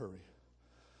gonna hurry.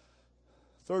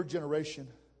 Third generation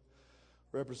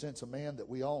represents a man that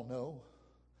we all know,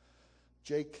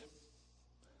 Jake.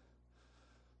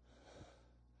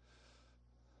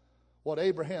 What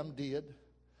Abraham did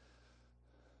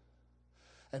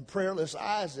and prayerless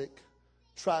Isaac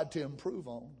tried to improve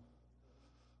on,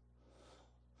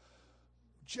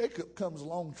 Jacob comes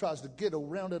along and tries to get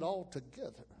around it all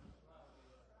together.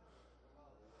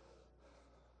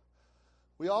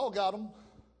 We all got them,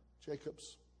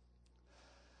 Jacob's.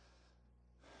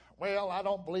 Well, I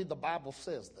don't believe the Bible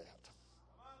says that.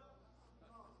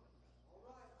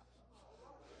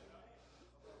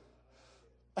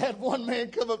 I had one man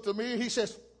come up to me. He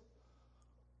says,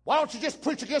 why don't you just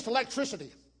preach against electricity?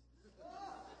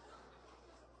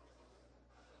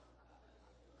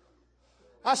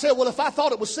 I said, well, if I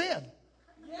thought it was sin,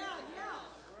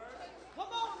 Come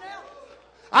on now.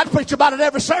 I'd preach about it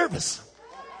every service.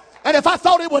 And if I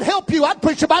thought it would help you, I'd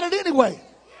preach about it anyway.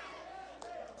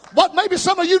 What maybe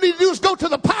some of you need to do is go to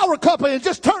the power company and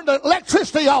just turn the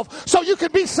electricity off so you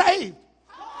can be saved.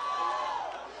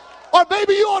 Or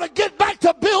maybe you ought to get back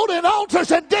to building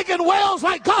altars and digging wells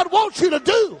like God wants you to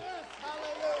do.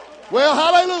 Well,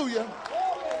 hallelujah.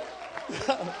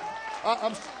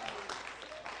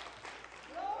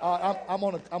 I'm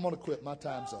gonna quit. My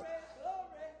time's up.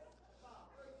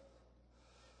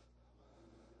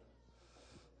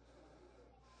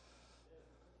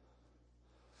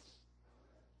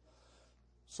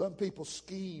 Some people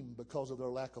scheme because of their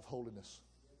lack of holiness.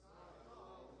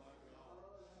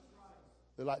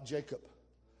 They're like Jacob,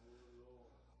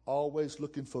 always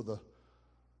looking for the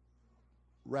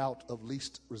route of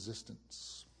least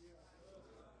resistance.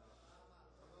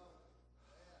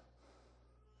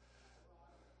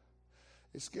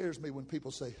 It scares me when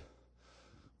people say,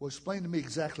 well, explain to me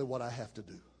exactly what I have to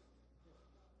do.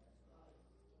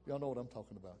 Y'all know what I'm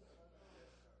talking about.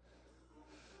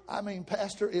 I mean,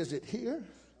 Pastor, is it here?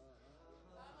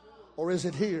 Or is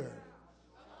it here?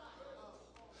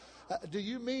 Do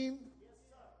you mean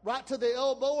right to the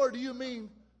elbow, or do you mean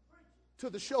to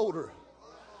the shoulder?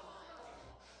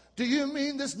 Do you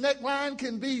mean this neckline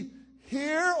can be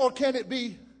here, or can it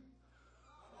be?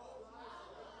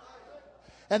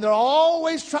 And they're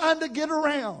always trying to get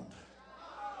around.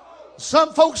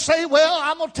 Some folks say, well,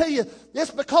 I'm going to tell you,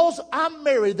 it's because I'm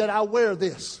married that I wear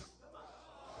this.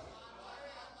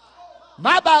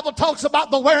 My Bible talks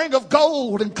about the wearing of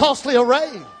gold and costly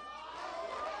array.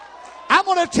 I'm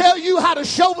going to tell you how to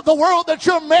show the world that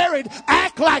you're married.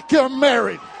 Act like you're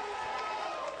married.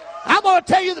 I'm going to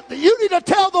tell you that you need to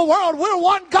tell the world we're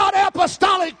one God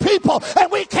apostolic people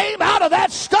and we came out of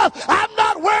that stuff. I'm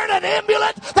not wearing an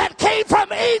amulet that came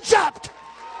from Egypt.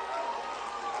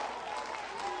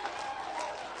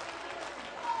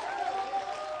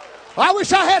 I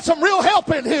wish I had some real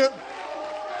help in here.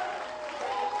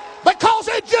 Because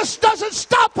it just doesn't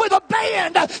stop with a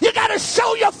band. You got to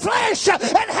show your flesh and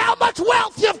how much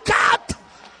wealth you've got.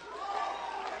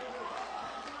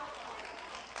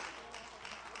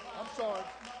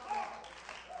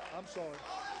 I'm sorry.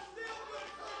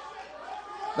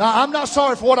 Now, I'm not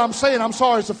sorry for what I'm saying. I'm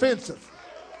sorry it's offensive.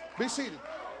 Be seated.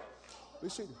 Be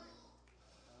seated.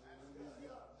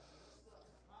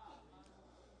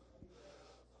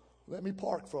 Let me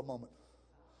park for a moment.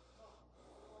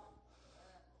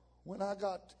 When I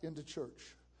got into church,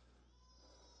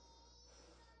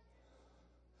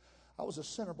 I was a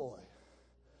sinner boy.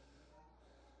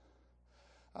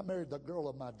 I married the girl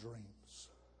of my dreams.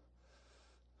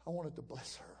 I wanted to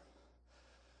bless her.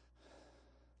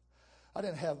 I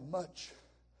didn't have much,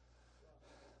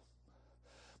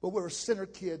 but we were sinner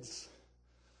kids.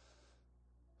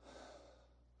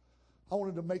 I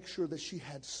wanted to make sure that she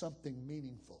had something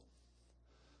meaningful.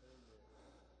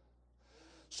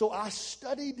 So I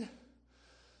studied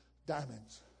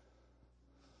diamonds.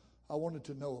 I wanted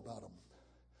to know about them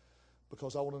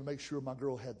because I wanted to make sure my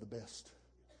girl had the best.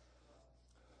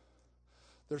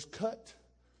 There's cut,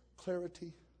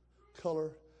 clarity,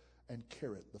 color, and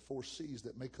carat, the 4 C's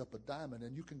that make up a diamond.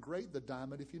 And you can grade the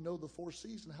diamond if you know the 4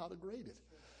 C's and how to grade it.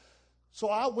 So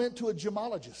I went to a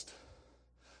gemologist.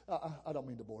 I don't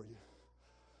mean to bore you.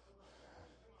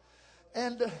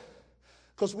 And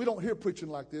because we don't hear preaching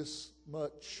like this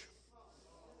much.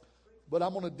 But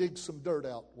I'm going to dig some dirt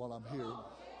out while I'm here.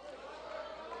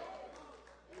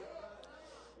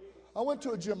 I went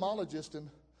to a gemologist and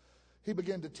he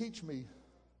began to teach me.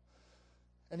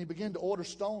 And he began to order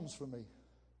stones for me.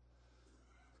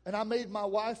 And I made my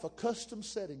wife a custom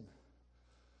setting.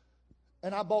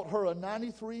 And I bought her a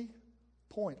 93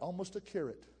 point, almost a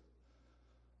carat,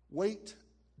 weight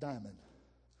diamond.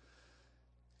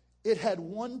 It had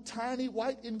one tiny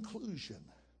white inclusion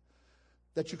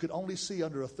that you could only see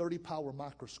under a 30-power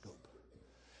microscope.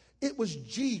 It was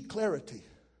G clarity.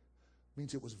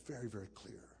 Means it was very, very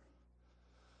clear.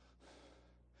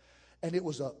 And it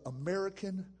was an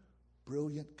American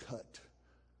brilliant cut,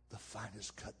 the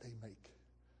finest cut they make.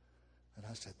 And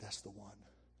I said, that's the one.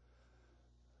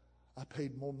 I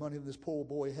paid more money than this poor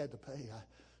boy had to pay. I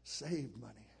saved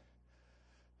money.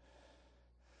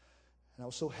 And I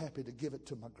was so happy to give it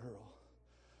to my girl.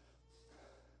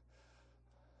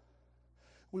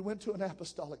 We went to an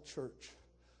apostolic church.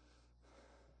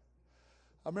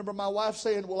 I remember my wife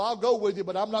saying, well, I'll go with you,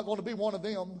 but I'm not going to be one of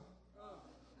them.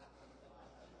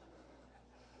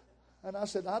 And I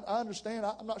said, I understand.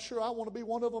 I'm not sure I want to be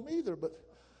one of them either, but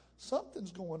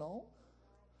something's going on.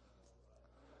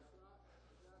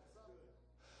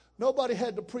 Nobody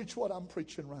had to preach what I'm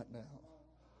preaching right now.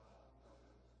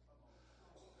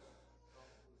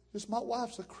 Just my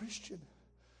wife's a Christian.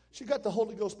 She got the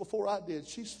Holy Ghost before I did.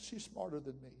 She's smarter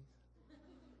than me.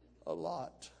 A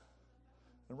lot.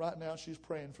 And right now she's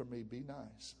praying for me. Be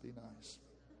nice. Be nice.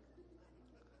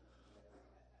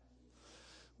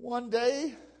 One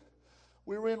day,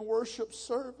 we were in worship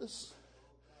service.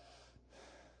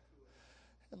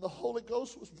 And the Holy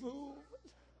Ghost was moved.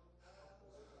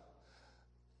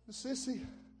 And Sissy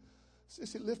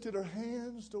lifted her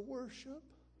hands to worship.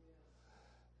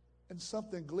 And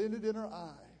something glinted in her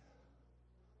eye.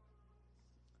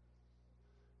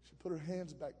 She put her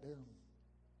hands back down.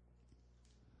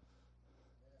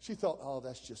 She thought, oh,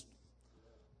 that's just,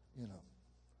 I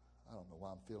don't know why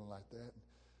I'm feeling like that.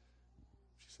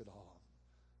 She said, oh,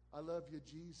 I love you,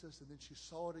 Jesus. And then she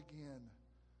saw it again.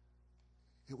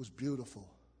 It was beautiful.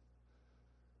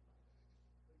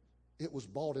 It was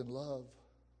bought in love.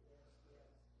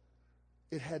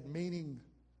 It had meaning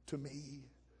to me.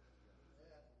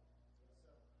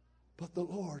 But the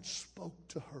Lord spoke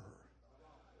to her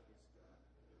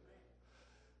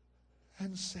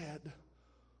and said,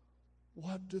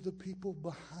 what do the people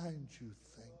behind you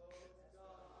think?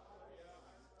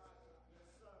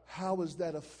 How is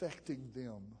that affecting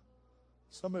them?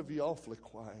 Some of you awfully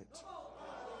quiet.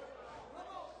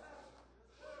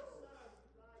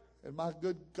 And my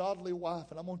good godly wife,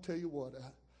 and I'm going to tell you what,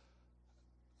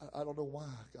 I don't know why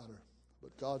I got her,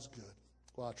 but God's good.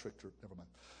 Well, I tricked her. Never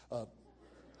mind.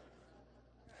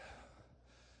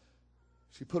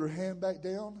 She put her hand back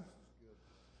down.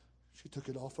 She took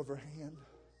it off of her hand.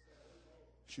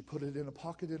 She put it in a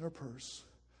pocket in her purse.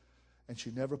 And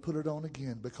she never put it on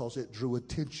again because it drew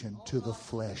attention to the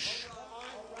flesh.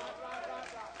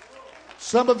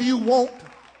 Some of you want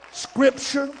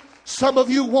scripture. Some of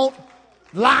you want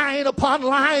line upon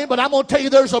line. But I'm going to tell you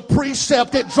there's a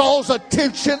precept that draws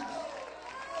attention.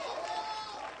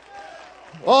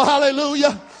 Oh,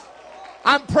 hallelujah.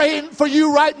 I'm praying for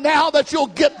you right now that you'll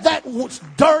get that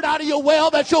dirt out of your well,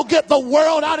 that you'll get the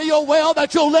world out of your well,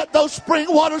 that you'll let those spring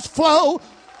waters flow.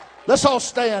 Let's all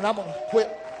stand. I'm going to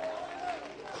quit.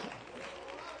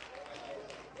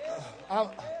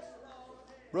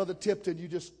 Brother Tipton, you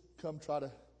just come try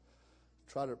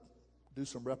to do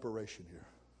some reparation here.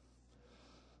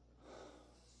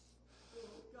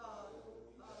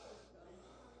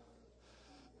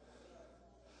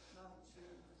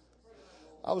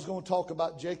 I was going to talk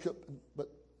about Jacob, but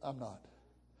I'm not.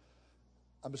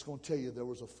 I'm just going to tell you there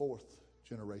was a fourth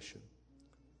generation.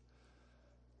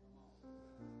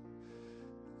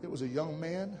 It was a young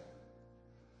man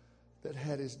that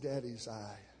had his daddy's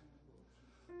eye.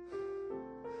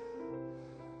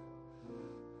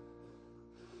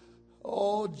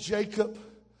 Oh, Jacob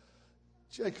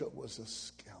was a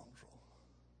scoundrel.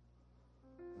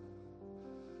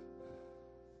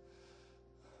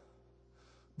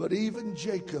 But even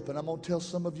Jacob, and I'm going to tell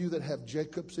some of you that have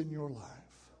Jacobs in your life,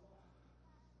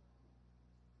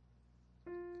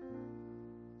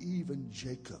 even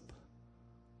Jacob,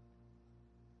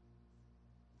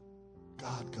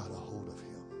 God got a hold of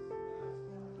him.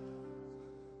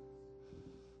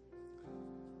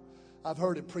 I've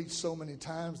heard it preached so many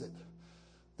times that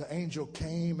the angel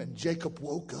came and Jacob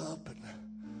woke up and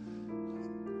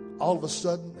all of a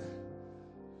sudden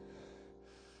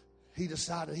he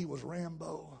decided he was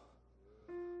Rambo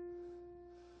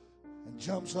and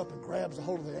jumps up and grabs a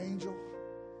hold of the angel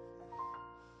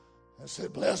and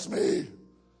said, bless me.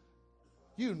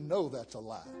 you know that's a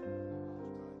lie.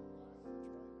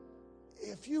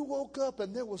 If you woke up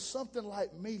and there was something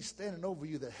like me standing over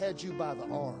you that had you by the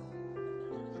arm,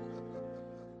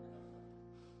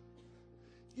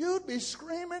 you'd be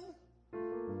screaming.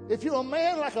 If you're a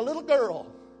man, like a little girl.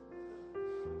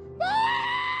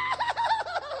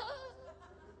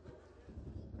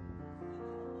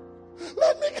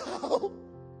 Let me go.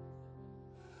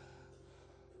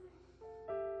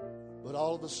 But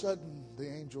all of a sudden, the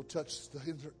angel touched the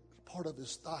part of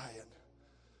his thigh. And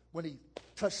when he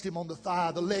touched him on the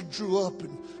thigh, the leg drew up.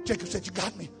 And Jacob said, you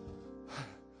got me.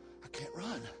 I can't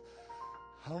run.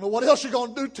 I don't know what else you're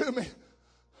going to do to me.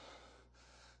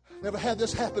 Never had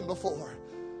this happen before.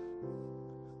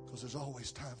 Because there's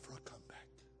always time for a comeback.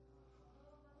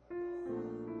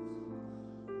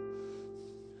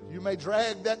 You may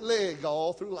drag that leg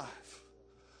all through life.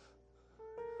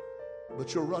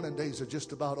 But your running days are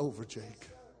just about over, Jake.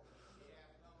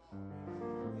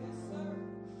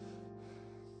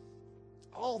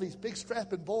 All these big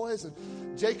strapping boys. And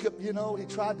Jacob, you know, he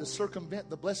tried to circumvent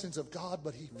the blessings of God,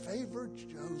 but he favored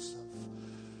Joseph.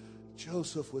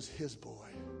 Joseph was his boy.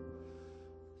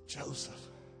 Joseph.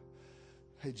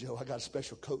 Hey, Joe, I got a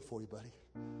special coat for you, buddy.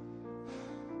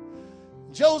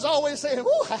 Joe's always saying,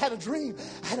 "Ooh, I had a dream.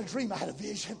 I had a dream. I had a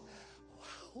vision."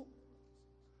 Wow.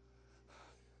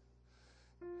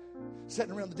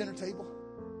 Sitting around the dinner table,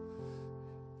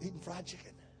 eating fried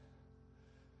chicken.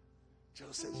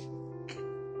 Joe says,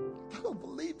 "I don't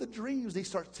believe the dreams." He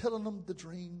starts telling them the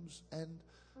dreams, and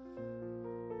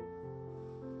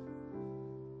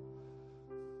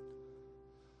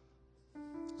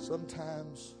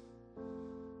sometimes,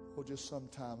 or just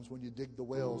sometimes, when you dig the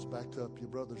wells back up, your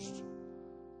brothers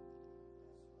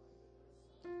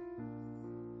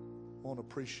won't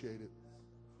appreciate it.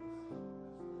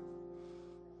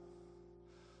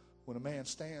 When a man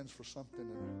stands for something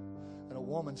and a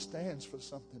woman stands for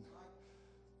something.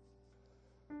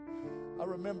 I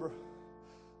remember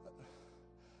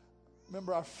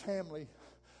our family.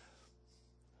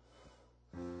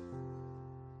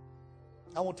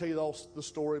 I won't tell you all the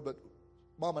story, but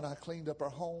Mom and I cleaned up our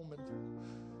home and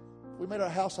we made our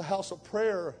house a house of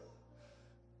prayer.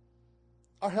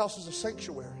 Our house is a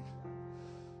sanctuary.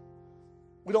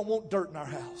 We don't want dirt in our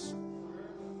house.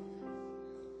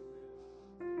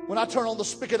 When I turn on the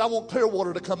spigot, I want clear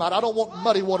water to come out. I don't want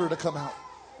muddy water to come out.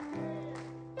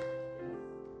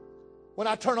 When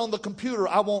I turn on the computer,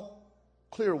 I want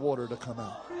clear water to come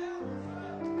out.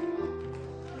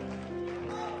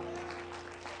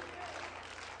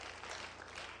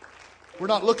 We're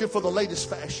not looking for the latest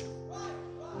fashion.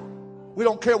 We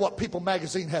don't care what People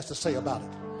magazine has to say about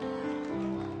it.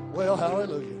 Well,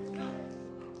 hallelujah.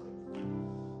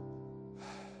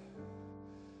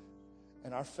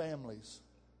 And our families,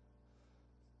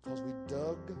 because we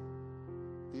dug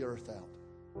the earth out,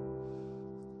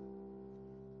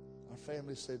 our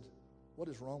family said, "What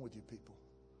is wrong with you people?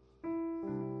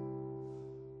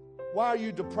 Why are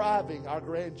you depriving our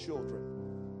grandchildren?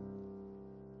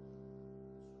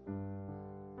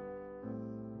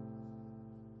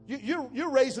 You're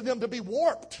raising them to be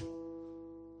warped.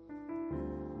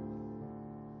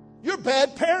 You're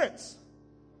bad parents.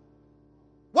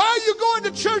 Why are you going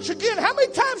to church again? How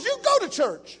many times you go to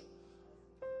church?"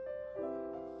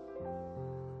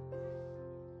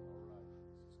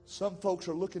 Some folks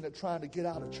are looking at trying to get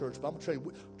out of church, but I'm going to tell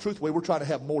you, truthfully, we're trying to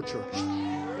have more church.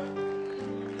 I'm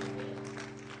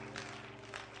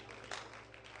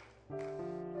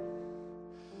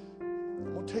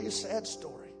going to tell you a sad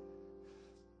story.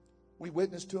 We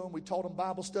witnessed to them. We taught them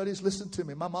Bible studies. Listen to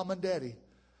me. My mom and daddy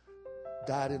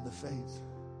died in the faith.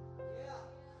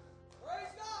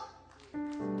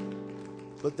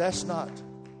 But that's not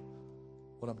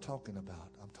what I'm talking about.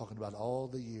 I'm talking about all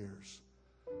the years.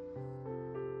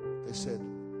 They said,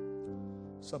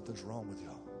 "Something's wrong with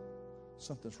y'all.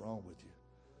 Something's wrong with you."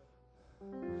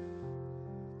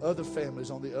 Other families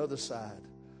on the other side.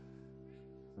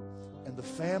 And the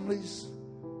families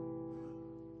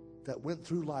that went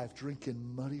through life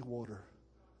drinking muddy water,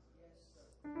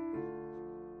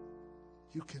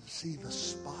 you can see the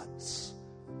spots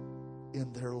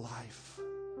in their life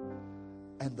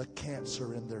and the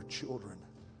cancer in their children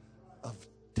of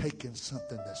taking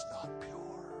something that's not pure.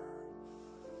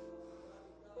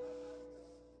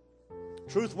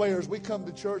 Truth wearers, we come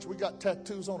to church, we got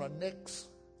tattoos on our necks,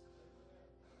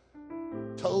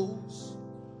 toes,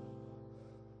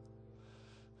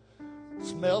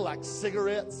 smell like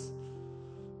cigarettes,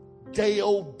 day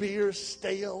old beer,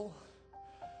 stale,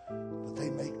 but they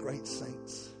make great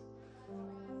saints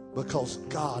because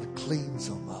God cleans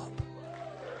them up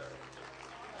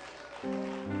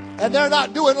And they're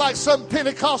not doing like some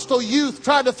Pentecostal youth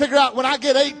trying to figure out, when I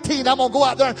get 18, I'm going to go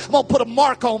out there and I'm going to put a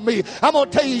mark on me. I'm going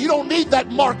to tell you, you don't need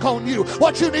that mark on you.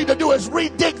 What you need to do is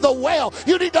redig the well.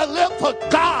 You need to live for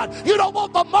God. You don't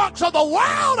want the marks of the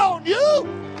world on you.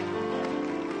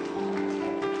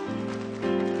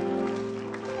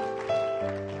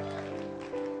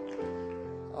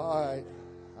 All right,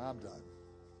 I'm done.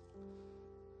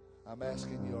 I'm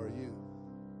asking you, are you?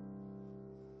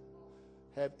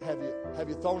 Have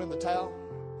you thrown in the towel?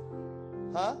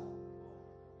 Huh?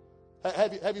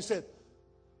 Have you said,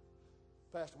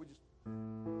 Pastor, we just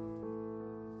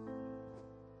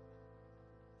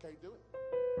can't do it?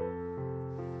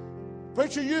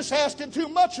 Preacher, you're just asking too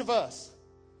much of us.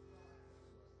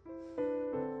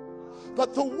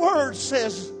 But the word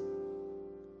says,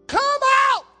 come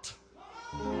out.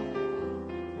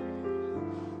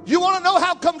 You want to know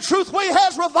how come Truthway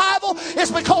has revival?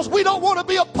 It's because we don't want to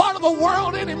be a part of the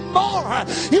world anymore.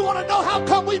 You want to know how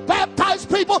come we baptize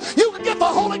people? You can get the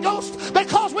Holy Ghost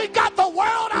because we got the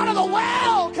world out of the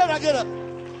well. Can I get a...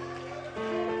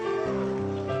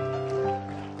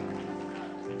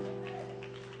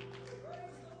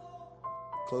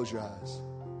 Close your eyes.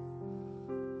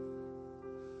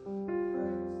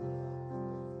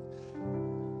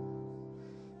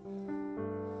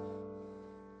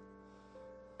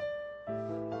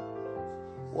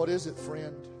 What is it,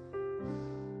 friend?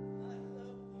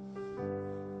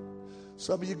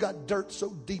 Some of you got dirt so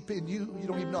deep in you, you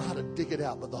don't even know how to dig it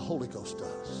out, but the Holy Ghost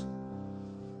does.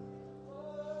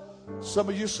 Some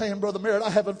of you saying, Brother Merritt,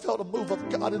 I haven't felt a move of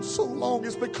God in so long.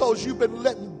 It's because you've been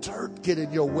letting dirt get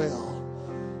in your well.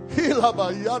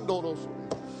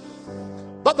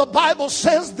 But the Bible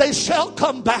says they shall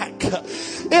come back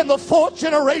in the fourth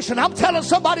generation. I'm telling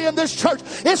somebody in this church,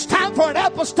 it's time for an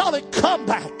apostolic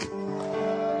comeback.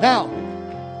 Now,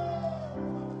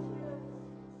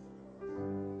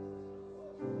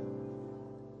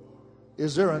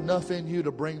 is there enough in you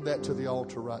to bring that to the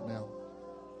altar right now?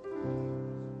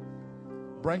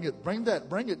 Bring it.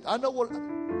 I know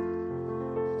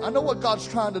what God's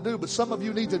trying to do, but some of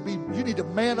you need to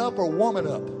man up or woman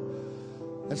up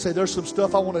and say, there's some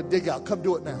stuff I want to dig out. Come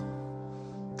do it now.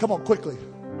 Come on, quickly.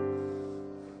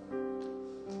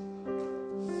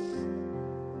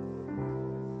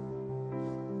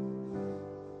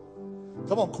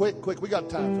 Come on, quick. We got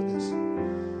time for this.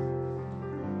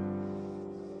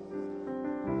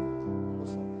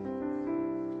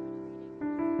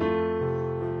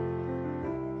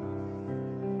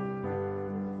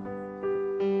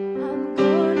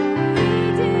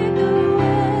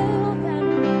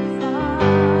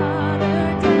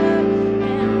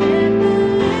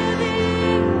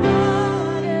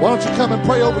 Why don't you come and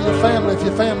pray over your family if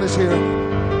your family's here?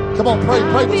 Come on,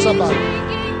 pray with somebody.